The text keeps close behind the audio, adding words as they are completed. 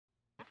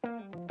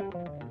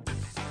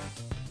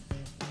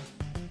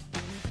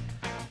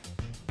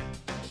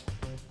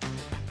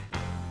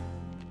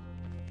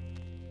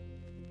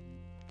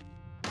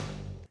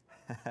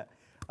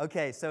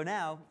Okay, so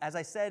now, as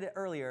I said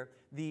earlier,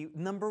 the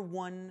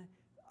 #1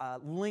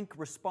 link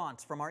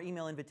response from our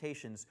email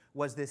invitations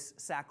was this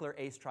Sachtler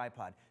Ace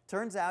tripod.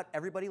 Turns out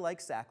everybody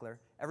likes Sachtler,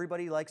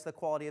 everybody likes the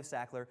quality of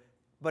Sachtler,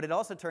 but it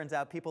also turns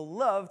out people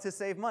love to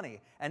save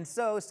money. And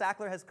so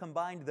Sachtler has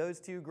combined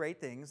those two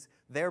great things,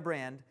 their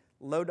brand,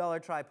 low-dollar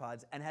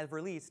tripods, and have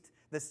released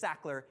the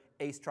Sachtler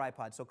Ace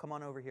tripod. So come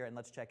on over here and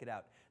let's check it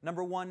out.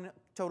 #1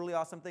 totally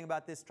awesome thing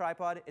about this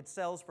tripod, it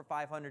sells for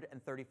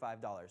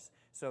 $535.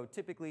 So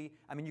typically,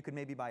 I mean, you could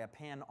maybe buy a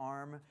pan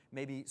arm,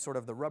 maybe sort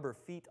of the rubber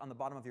feet on the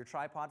bottom of your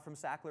tripod from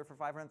Sachtler for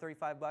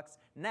 $535.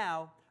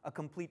 Now, a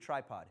complete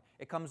tripod.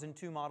 It comes in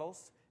two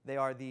models. They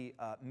are the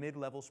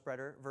mid-level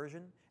spreader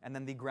version and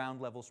then the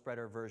ground-level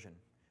spreader version.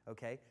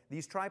 Okay?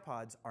 These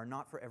tripods are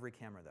not for every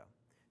camera, though.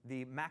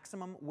 The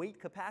maximum weight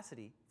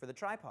capacity for the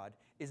tripod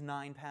is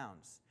 9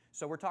 pounds.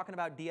 So we're talking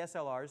about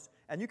DSLRs,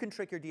 and you can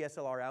trick your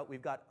DSLR out.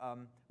 We've got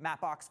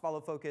Mapbox, follow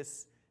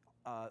focus,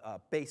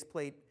 base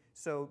plate.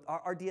 So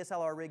our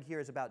DSLR rig here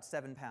is about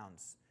 7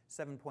 pounds,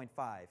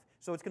 7.5.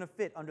 So it's going to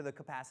fit under the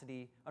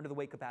capacity, under the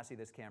weight capacity of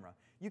this camera.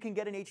 You can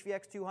get an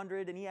HVX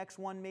 200, an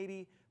EX1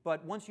 maybe,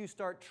 but once you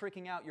start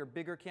tricking out your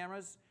bigger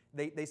cameras,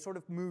 they sort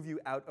of move you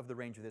out of the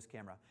range of this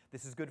camera.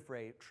 This is good for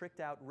a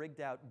tricked out,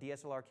 rigged out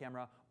DSLR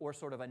camera or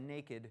sort of a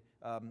naked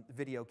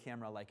video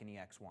camera like an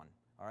EX1.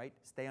 All right?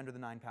 Stay under the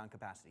 9-pound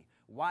capacity.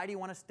 Why do you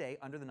want to stay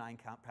under the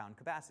 9-pound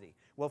capacity?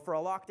 Well, for a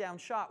lockdown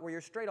shot where you're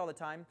straight all the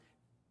time,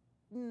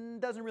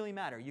 doesn't really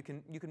matter. You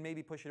can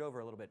maybe push it over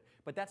a little bit.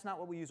 But that's not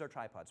what we use our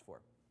tripods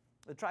for.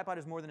 The tripod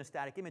is more than a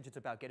static image. It's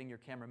about getting your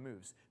camera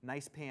moves,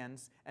 nice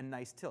pans and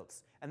nice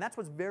tilts. And that's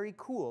what's very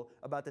cool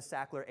about the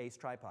Sachtler Ace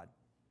tripod.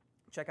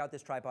 Check out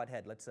this tripod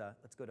head. Let's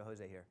go to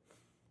Jose here.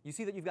 You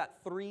see that you've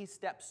got 3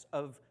 steps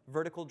of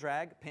vertical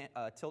drag,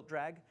 tilt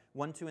drag,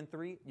 1, 2, and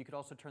 3. You could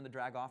also turn the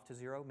drag off to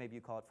 0. Maybe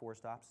you call it 4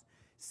 stops.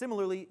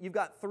 Similarly, you've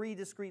got 3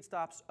 discrete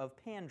stops of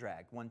pan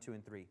drag, 1, 2,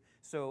 and 3.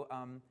 So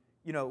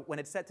you know, when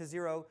it's set to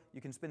 0,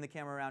 you can spin the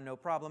camera around no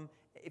problem.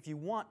 If you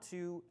want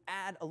to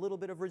add a little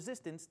bit of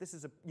resistance, this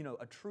is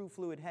a true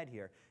fluid head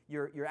here.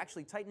 You're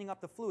actually tightening up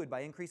the fluid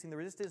by increasing the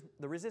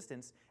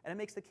resistance, and it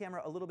makes the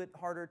camera a little bit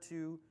harder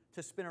to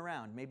spin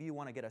around. Maybe you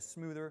want to get a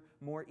smoother,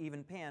 more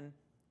even pan,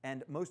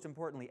 and most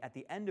importantly, at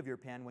the end of your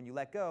pan, when you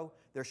let go,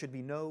 there should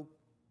be no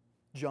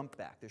jump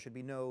back. There should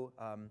be no,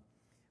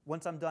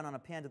 once I'm done on a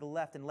pan to the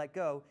left and let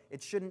go,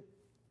 it shouldn't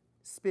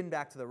spin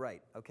back to the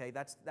right, okay?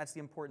 That's the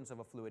importance of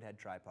a fluid head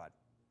tripod.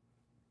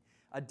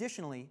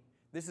 Additionally,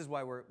 this is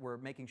why we're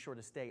making sure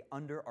to stay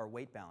under our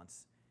weight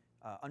balance,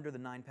 under the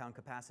 9-pound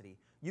capacity.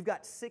 You've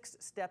got 6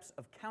 steps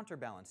of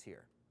counterbalance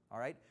here, all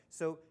right?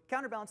 So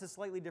counterbalance is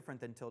slightly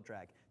different than tilt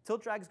drag.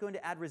 Tilt drag is going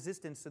to add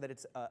resistance so that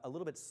it's a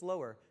little bit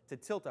slower to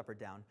tilt up or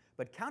down,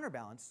 but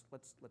counterbalance,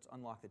 let's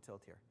unlock the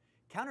tilt here.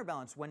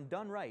 Counterbalance, when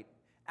done right,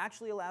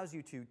 actually allows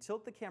you to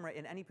tilt the camera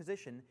in any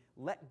position,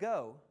 let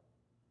go,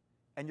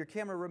 and your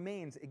camera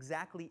remains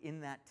exactly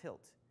in that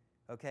tilt,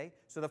 okay?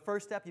 So the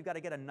first step, you've got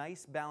to get a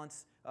nice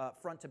balance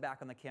front to back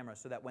on the camera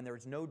so that when there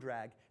is no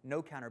drag,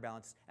 no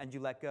counterbalance, and you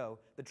let go,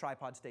 the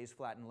tripod stays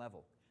flat and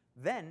level.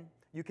 Then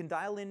you can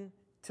dial in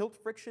tilt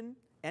friction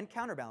and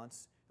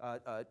counterbalance,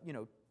 you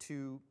know,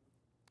 to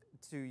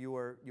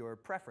your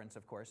preference,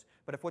 of course.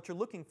 But if what you're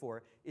looking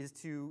for is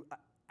to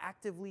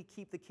actively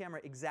keep the camera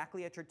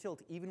exactly at your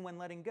tilt, even when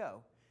letting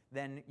go,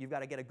 then you've got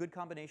to get a good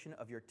combination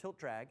of your tilt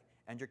drag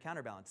and your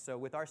counterbalance. So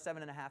with our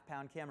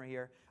 7.5-pound camera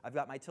here, I've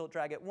got my tilt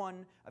drag at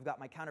 1, I've got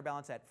my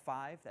counterbalance at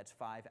 5, that's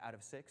 5 out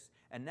of 6,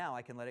 and now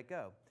I can let it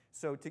go.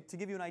 So to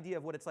give you an idea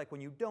of what it's like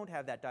when you don't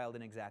have that dialed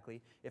in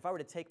exactly, if I were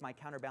to take my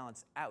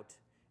counterbalance out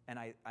and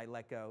I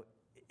let go,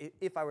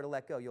 if I were to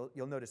let go,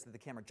 you'll notice that the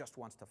camera just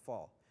wants to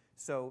fall.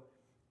 So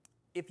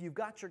if you've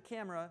got your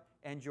camera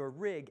and your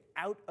rig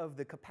out of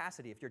the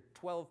capacity, if you're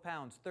 12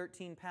 pounds,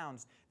 13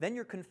 pounds, then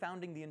you're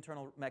confounding the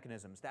internal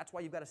mechanisms. That's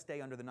why you've got to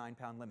stay under the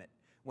 9-pound limit.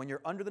 When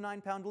you're under the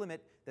 9-pound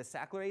limit, the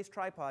Sachtler Ace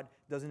tripod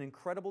does an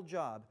incredible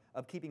job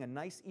of keeping a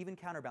nice, even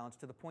counterbalance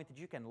to the point that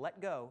you can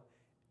let go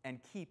and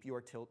keep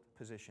your tilt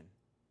position.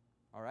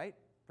 All right?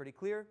 Pretty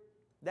clear?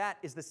 That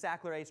is the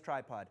Sachtler Ace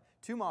tripod.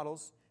 2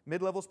 models,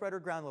 mid-level spreader,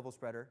 ground-level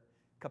spreader,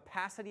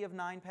 capacity of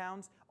 9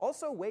 pounds,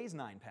 also weighs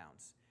 9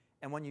 pounds.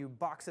 And when you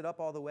box it up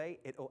all the way,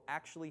 it will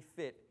actually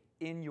fit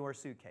in your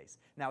suitcase.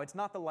 Now, it's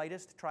not the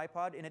lightest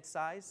tripod in its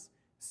size,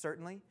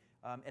 certainly,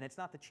 and it's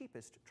not the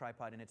cheapest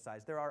tripod in its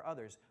size. There are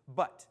others.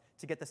 But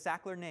to get the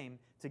Sachtler name,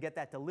 to get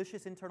that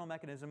delicious internal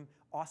mechanism,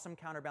 awesome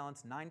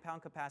counterbalance,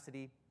 9-pound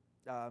capacity,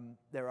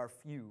 there are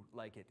few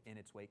like it in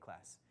its weight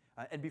class.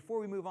 And before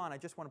we move on, I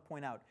just want to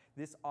point out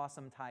this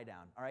awesome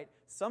tie-down, all right?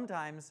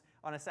 Sometimes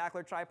on a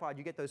Sachtler tripod,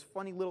 you get those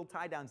funny little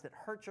tie-downs that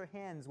hurt your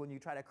hands when you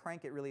try to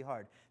crank it really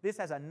hard. This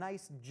has a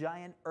nice,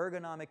 giant,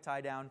 ergonomic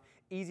tie-down,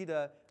 easy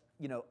to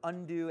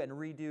undo and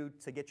redo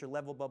to get your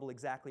level bubble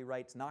exactly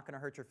right. It's not going to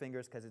hurt your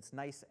fingers because it's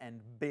nice and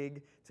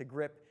big to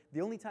grip.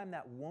 The only time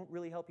that won't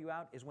really help you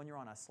out is when you're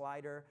on a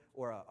slider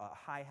or a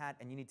hi-hat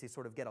and you need to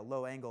sort of get a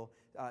low angle.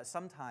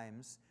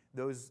 Sometimes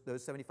those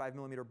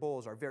 75mm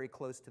bowls are very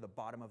close to the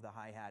bottom of the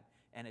hi-hat,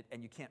 and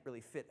you can't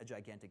really fit a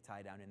gigantic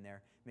tie down in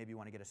there. Maybe you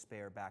want to get a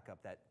spare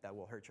backup that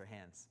will hurt your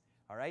hands.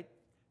 All right?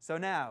 So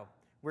now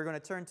we're going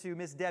to turn to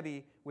Miss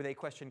Debbie with a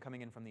question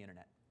coming in from the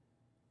internet.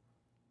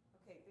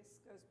 Okay, this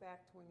goes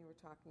back to when you were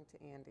talking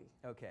to Andy.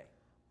 Okay.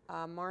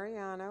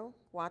 Mariano,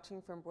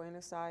 watching from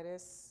Buenos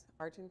Aires,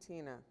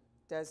 Argentina,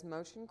 does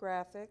motion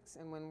graphics,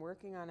 and when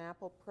working on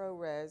Apple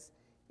ProRes,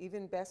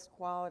 even best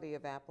quality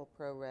of Apple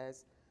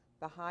ProRes,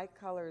 the high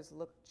colors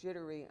look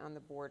jittery on the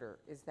border.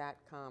 Is that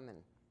common?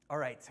 All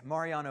right,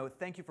 Mariano,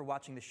 thank you for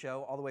watching the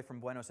show all the way from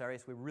Buenos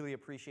Aires. We really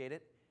appreciate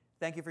it.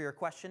 Thank you for your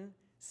question.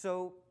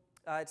 So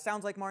it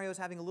sounds like Mario's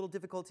having a little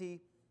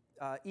difficulty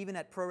even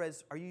at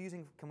ProRes. Are you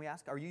using, can we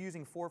ask, are you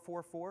using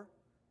 444?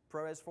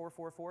 ProRes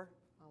 444?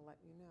 I'll let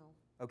you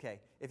know.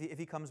 Okay, if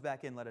he comes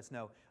back in, let us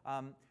know.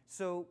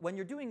 So when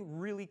you're doing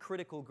really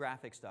critical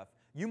graphic stuff,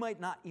 you might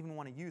not even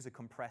want to use a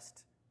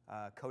compressed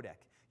codec.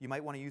 You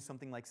might want to use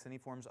something like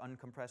Cineform's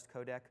uncompressed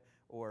codec,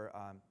 or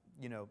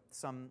you know,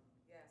 some.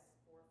 Yes,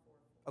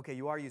 444. Okay,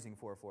 you are using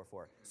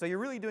 444. So you're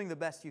really doing the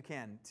best you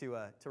can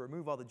to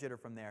remove all the jitter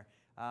from there.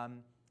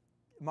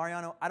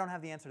 Mariano, I don't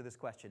have the answer to this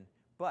question,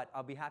 but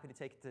I'll be happy to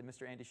take it to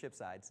Mr. Andy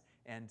Shipsides,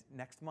 and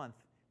next month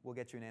we'll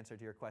get you an answer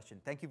to your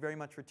question. Thank you very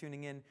much for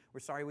tuning in.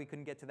 We're sorry we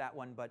couldn't get to that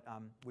one, but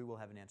we will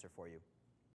have an answer for you.